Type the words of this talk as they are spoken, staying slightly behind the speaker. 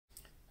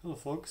Hello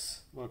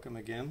folks, welcome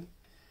again.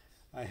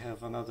 I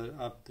have another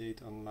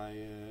update on my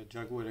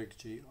Jaguar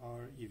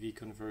XJR EV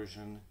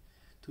conversion.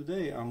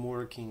 Today I'm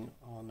working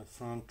on a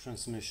front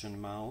transmission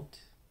mount,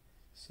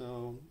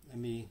 so let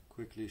me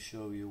quickly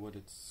show you what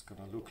it's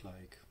gonna look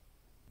like.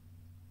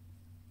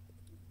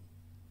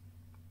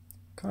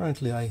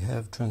 Currently I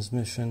have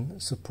transmission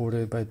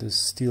supported by this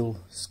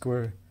steel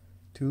square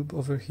tube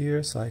over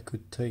here, so I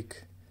could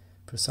take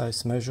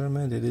precise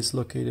measurement. It is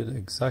located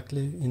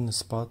exactly in the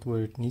spot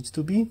where it needs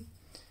to be.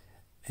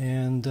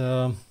 And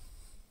on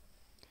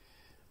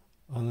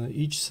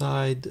each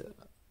side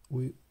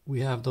we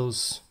have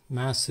those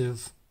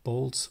massive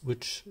bolts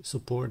which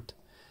support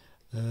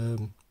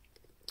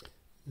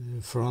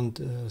front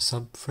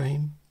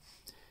subframe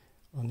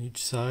on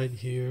each side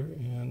here,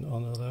 and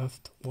on the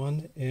left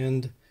one,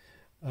 and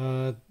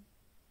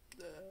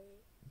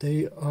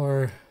they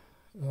are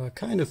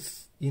kind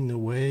of in the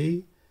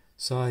way,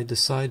 so I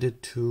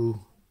decided to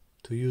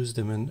use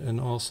them,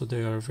 and also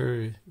they are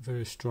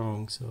very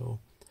strong, so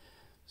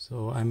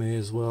I may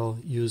as well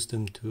use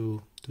them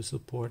to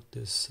support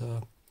this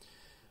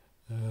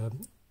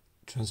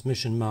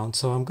transmission mount.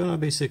 So I'm gonna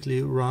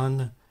basically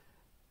run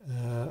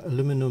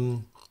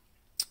aluminum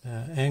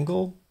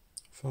angle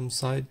from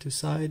side to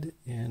side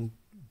and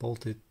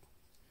bolt it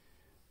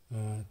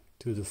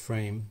to the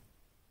frame.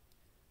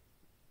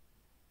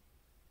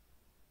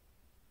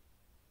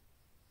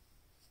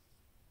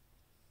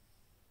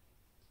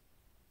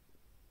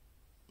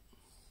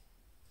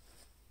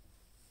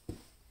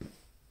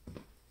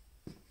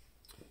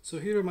 So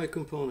here are my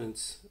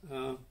components.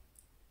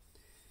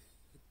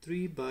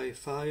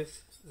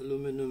 3x5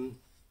 aluminum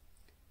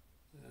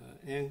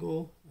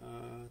angle,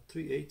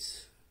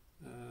 3/8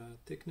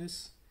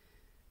 thickness.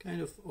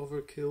 Kind of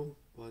overkill,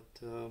 but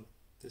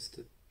this is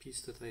the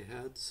piece that I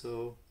had,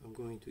 so I'm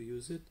going to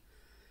use it.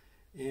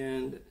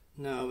 And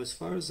now, as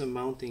far as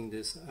mounting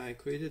this, I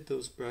created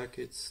those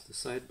brackets, the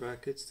side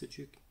brackets that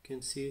you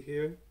can see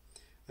here.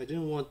 I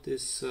didn't want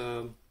this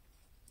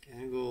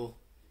angle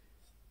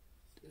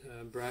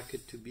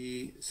bracket to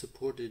be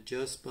supported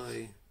just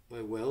by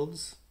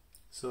welds,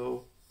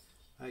 so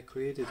I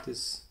created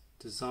this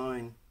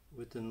design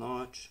with the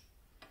notch.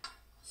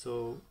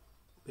 So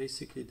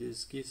basically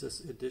this gives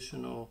us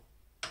additional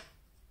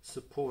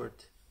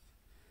support,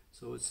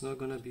 so it's not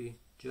going to be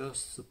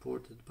just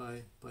supported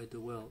by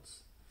the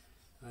welds.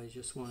 I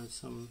just wanted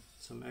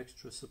some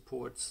extra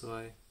support, so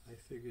I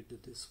figured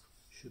that this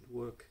should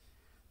work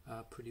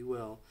pretty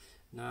well.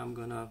 Now I'm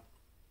gonna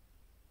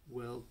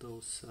weld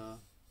those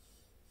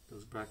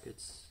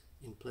brackets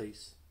in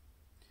place.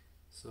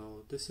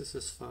 So this is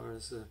as far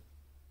as the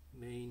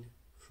main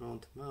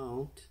front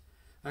mount.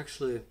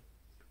 Actually,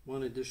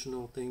 one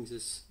additional thing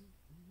is,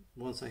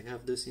 once I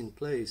have this in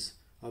place,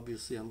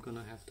 obviously I'm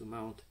gonna have to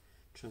mount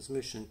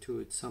transmission to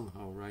it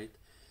somehow, right?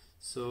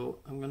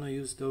 So I'm gonna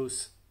use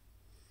those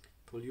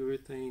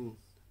polyurethane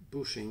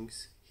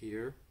bushings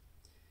here,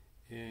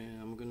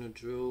 and I'm gonna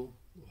drill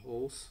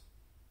holes,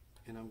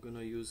 and I'm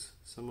gonna use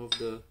some of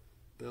the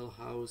bell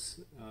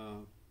house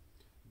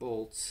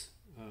bolts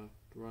to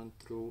run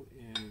through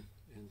and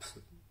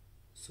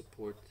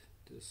support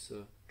this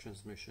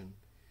transmission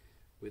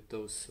with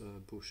those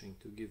bushing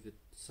to give it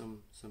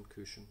some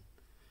cushion.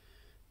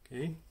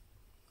 Okay,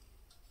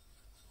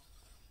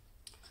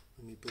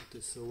 let me put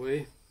this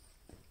away.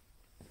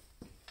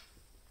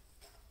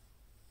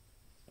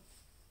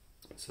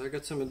 So I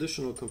got some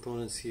additional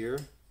components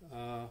here.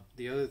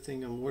 The other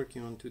thing I'm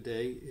working on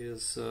today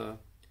is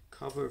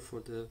cover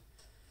for the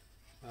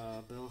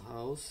bell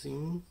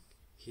housing.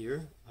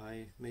 Here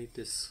I made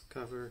this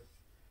cover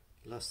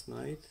last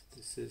night.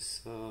 This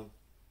is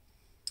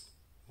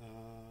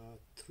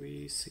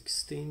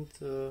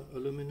 3/16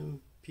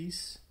 aluminum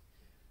piece.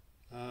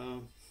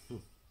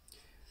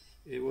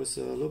 It was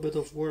a little bit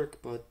of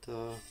work, but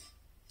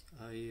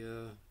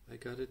I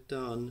got it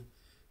done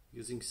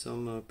using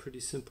some pretty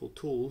simple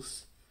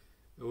tools.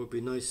 It would be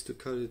nice to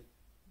cut it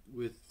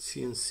with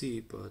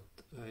CNC, but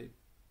I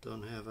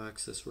don't have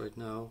access right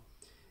now,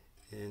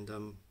 and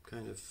I'm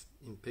kind of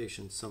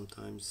impatient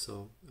sometimes,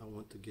 so I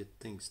want to get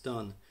things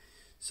done.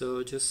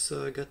 So just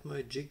got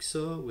my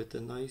jigsaw with a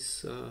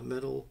nice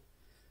metal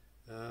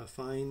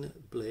fine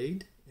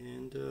blade,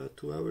 and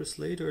 2 hours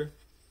later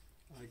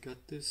I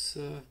got this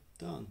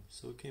done.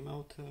 So it came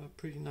out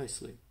pretty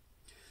nicely.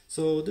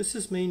 So this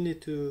is mainly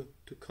to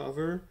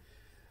cover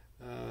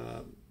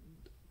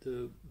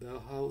the bell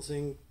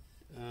housing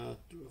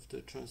of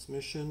the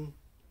transmission,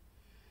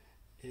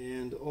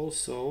 and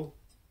also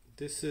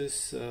this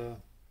is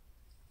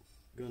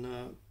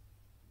gonna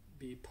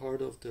be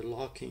part of the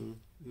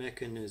locking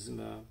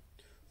mechanism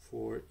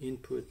for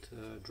input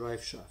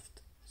drive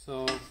shaft.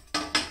 So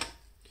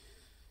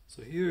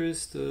here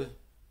is the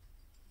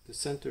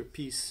center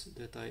piece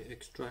that I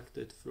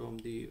extracted from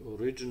the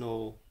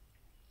original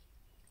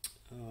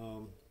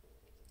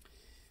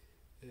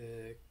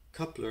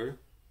coupler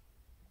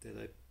that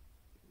I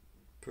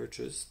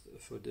purchased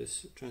for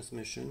this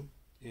transmission,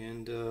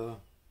 and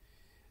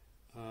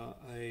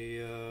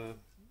I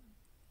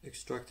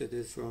extracted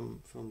it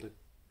from the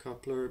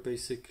coupler.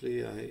 Basically,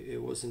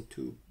 it wasn't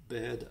too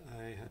bad.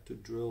 I had to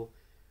drill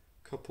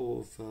a couple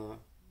of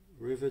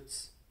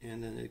rivets,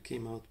 and then it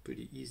came out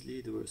pretty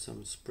easily. There were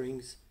some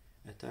springs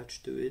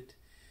attached to it.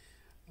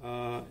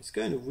 It's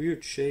kind of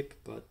weird shape,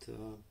 but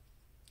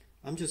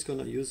I'm just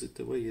gonna use it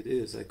the way it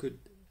is. I could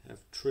have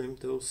trimmed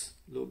those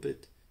a little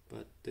bit,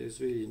 but there's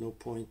really no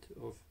point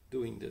of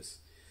doing this.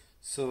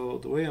 So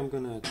the way I'm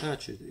gonna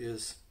attach it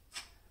is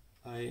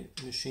I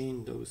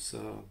machine those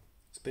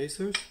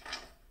spacers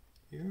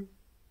here,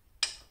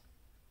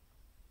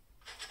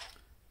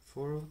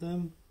 4 of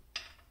them,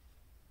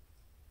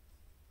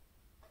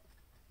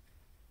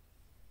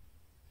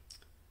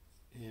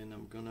 and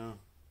I'm gonna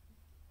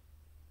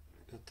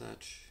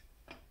attach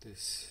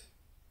this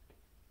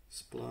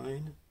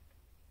spline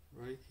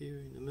right here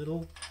in the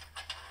middle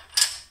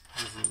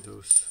using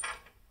those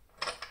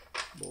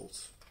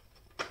bolts.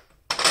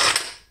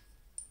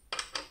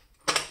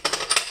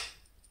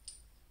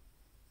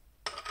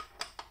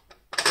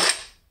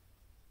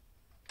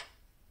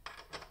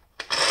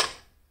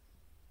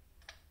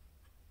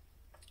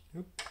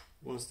 Yep.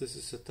 Once this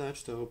is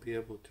attached, I will be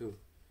able to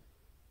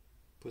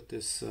put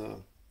this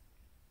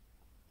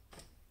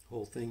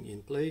whole thing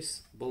in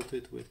place, bolt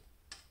it with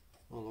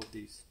all of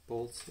these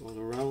bolts all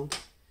around,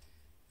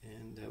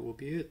 and that will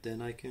be it.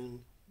 Then I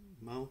can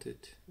mount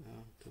it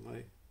to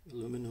my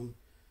aluminum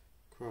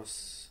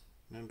cross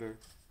member.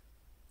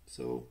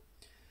 So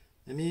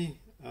let me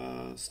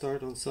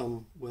start on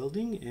some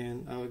welding,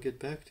 and I'll get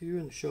back to you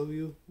and show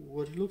you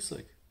what it looks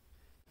like.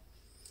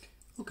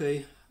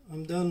 Okay,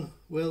 I'm done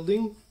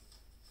welding.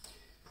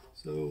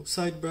 So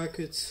side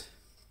brackets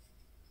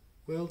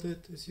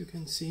welded, as you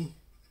can see.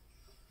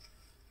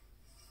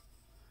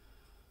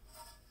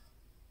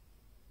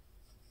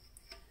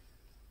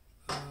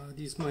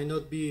 These might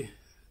not be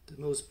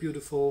the most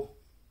beautiful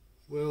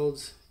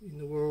welds in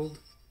the world,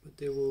 but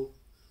they will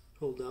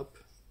hold up,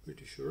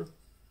 pretty sure.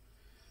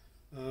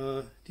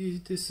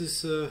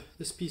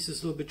 This piece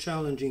is a little bit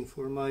challenging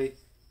for my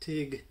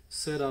TIG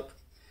setup.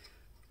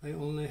 I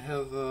only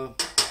have a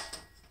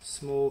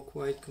small,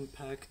 quite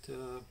compact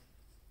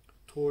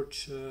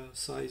torch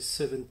size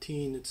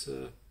 17. It's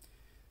a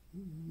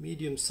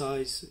medium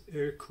size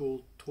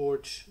air-cooled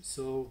torch,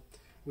 so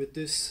with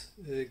this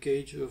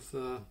gauge of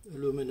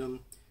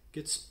aluminum,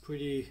 gets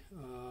pretty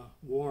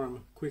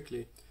warm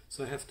quickly,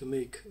 so I have to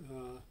make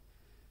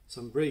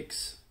some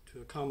breaks to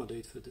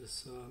accommodate for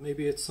this.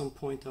 Maybe at some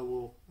point I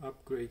will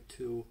upgrade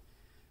to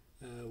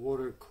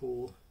water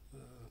cool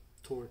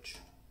torch.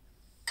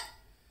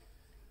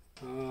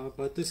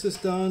 But this is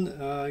done.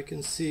 You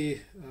can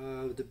see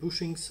the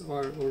bushings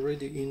are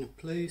already in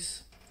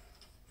place,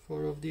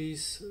 4 of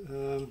these.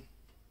 So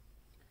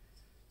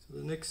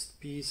the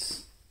next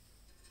piece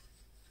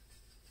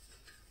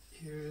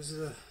here is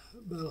a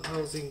bell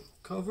housing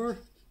cover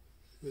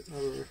with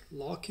our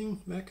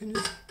locking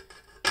mechanism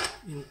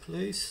in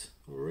place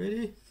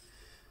already.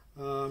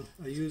 I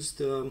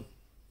used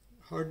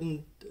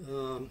hardened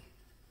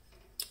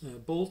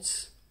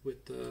bolts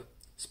with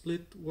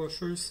split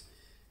washers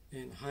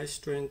and high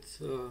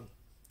strength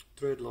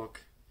thread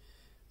lock.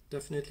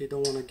 Definitely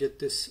don't want to get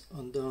this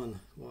undone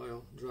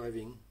while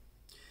driving.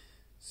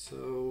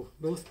 So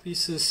both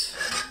pieces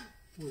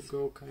will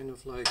go kind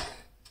of like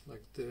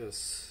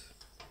this.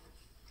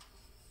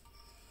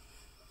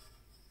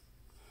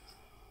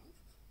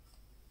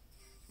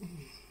 In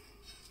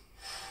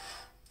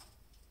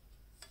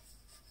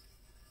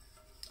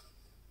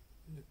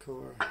the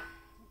car.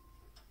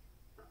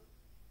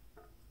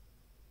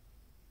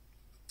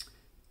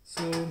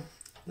 So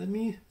let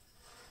me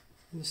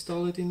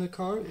install it in the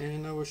car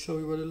and I will show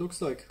you what it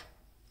looks like.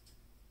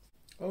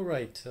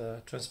 Alright,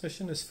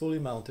 transmission is fully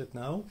mounted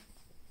now.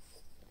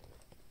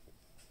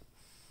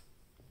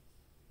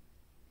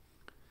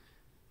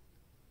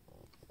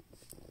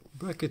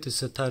 Bracket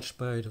is attached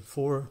by the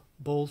 4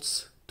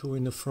 bolts, 2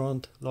 in the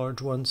front,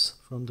 large ones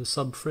from the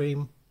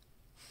subframe,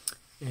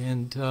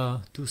 and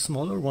 2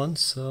 smaller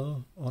ones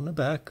on the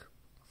back.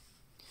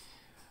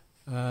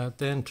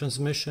 Then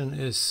transmission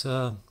is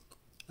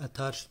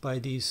attached by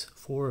these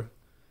 4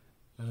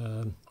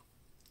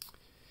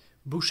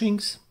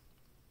 bushings.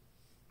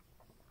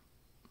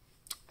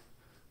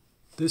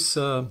 This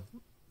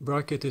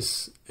bracket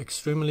is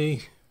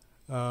extremely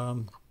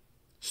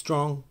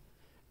strong,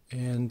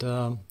 and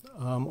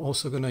I'm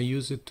also going to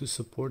use it to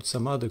support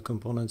some other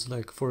components,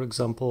 like for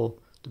example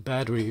the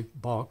battery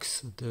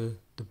box. The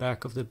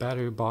back of the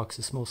battery box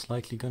is most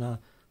likely going to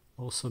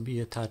also be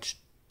attached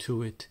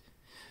to it.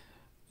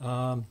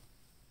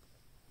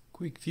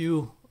 Quick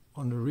view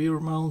on the rear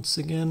mounts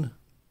again,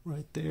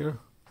 right there,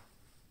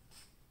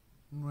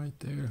 right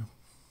there.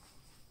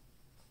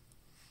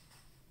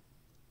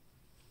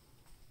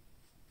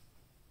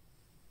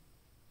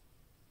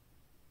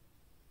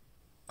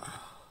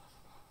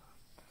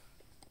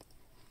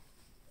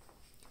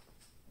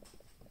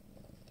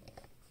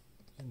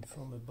 And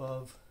from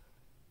above,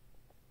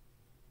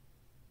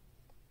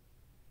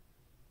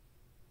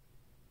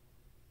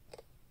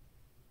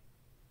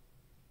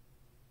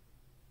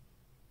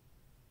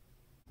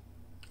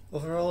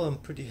 Overall, I'm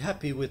pretty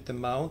happy with the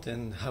mount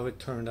and how it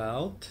turned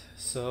out.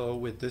 So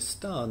with this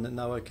done,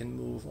 now I can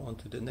move on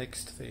to the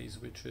next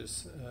phase, which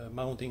is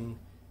mounting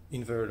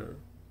inverter.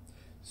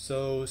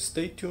 So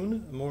stay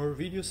tuned, more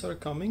videos are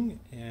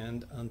coming,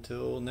 and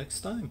until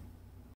next time.